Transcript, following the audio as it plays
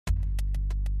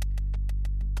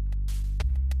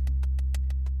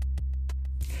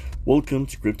Welcome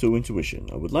to Crypto Intuition.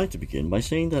 I would like to begin by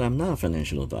saying that I'm not a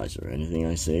financial advisor. Anything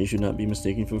I say should not be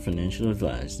mistaken for financial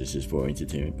advice. This is for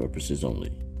entertainment purposes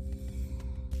only.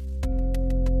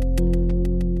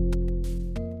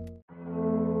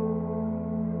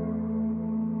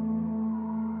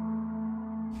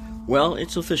 Well,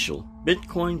 it's official.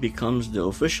 Bitcoin becomes the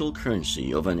official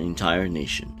currency of an entire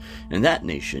nation, and that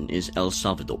nation is El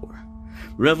Salvador.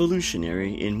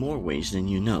 Revolutionary in more ways than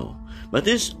you know, but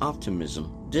this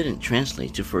optimism didn't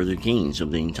translate to further gains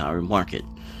of the entire market.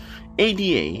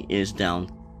 ADA is down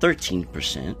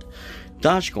 13%,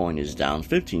 Dogecoin is down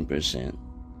 15%,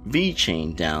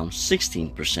 VeChain down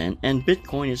 16%, and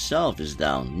Bitcoin itself is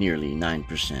down nearly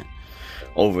 9%.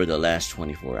 Over the last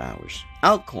 24 hours,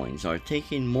 altcoins are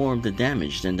taking more of the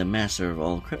damage than the master of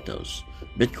all cryptos,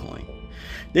 Bitcoin.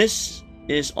 This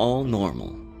is all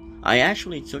normal. I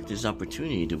actually took this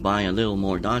opportunity to buy a little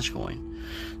more Dogecoin.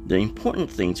 The important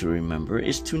thing to remember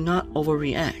is to not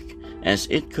overreact, as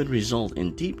it could result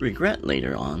in deep regret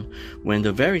later on when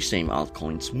the very same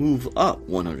altcoins move up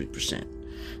 100%.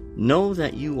 Know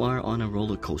that you are on a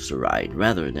roller coaster ride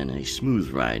rather than a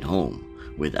smooth ride home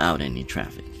without any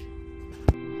traffic.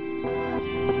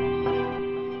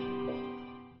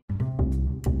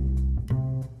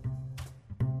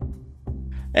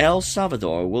 El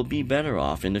Salvador will be better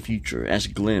off in the future, as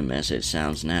glim as it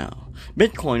sounds now.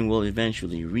 Bitcoin will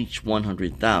eventually reach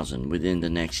 100,000 within the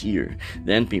next year.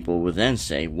 Then people will then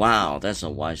say, wow, that's a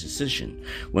wise decision.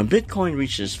 When Bitcoin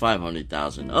reaches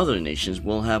 500,000, other nations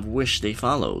will have wished they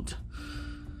followed.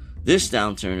 This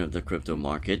downturn of the crypto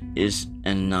market is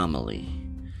an anomaly.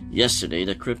 Yesterday,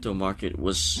 the crypto market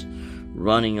was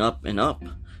running up and up.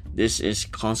 This is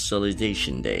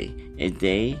consolidation day, a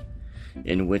day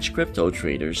in which crypto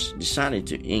traders decided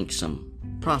to ink some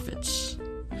profits.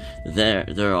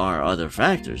 There are other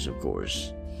factors, of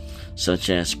course, such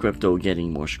as crypto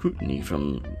getting more scrutiny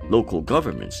from local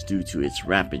governments due to its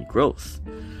rapid growth,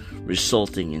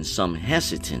 resulting in some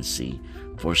hesitancy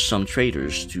for some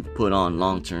traders to put on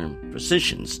long-term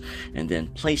positions and then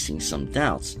placing some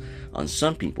doubts on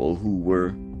some people who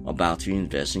were about to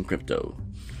invest in crypto.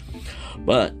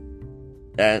 But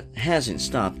that hasn't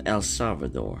stopped El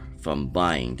Salvador from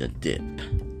buying the dip.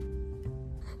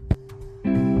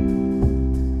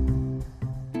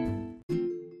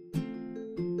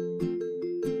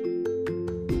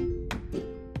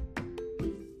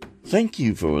 Thank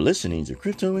you for listening to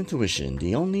Crypto Intuition,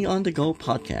 the only on-the-go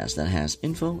podcast that has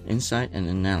info, insight, and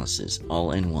analysis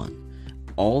all in one.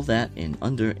 All that in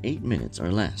under 8 minutes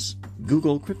or less.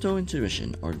 Google Crypto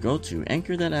Intuition or go to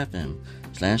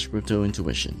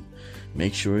anchor.fm/cryptointuition.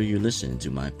 Make sure you listen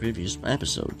to my previous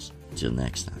episodes. Till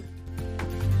next time.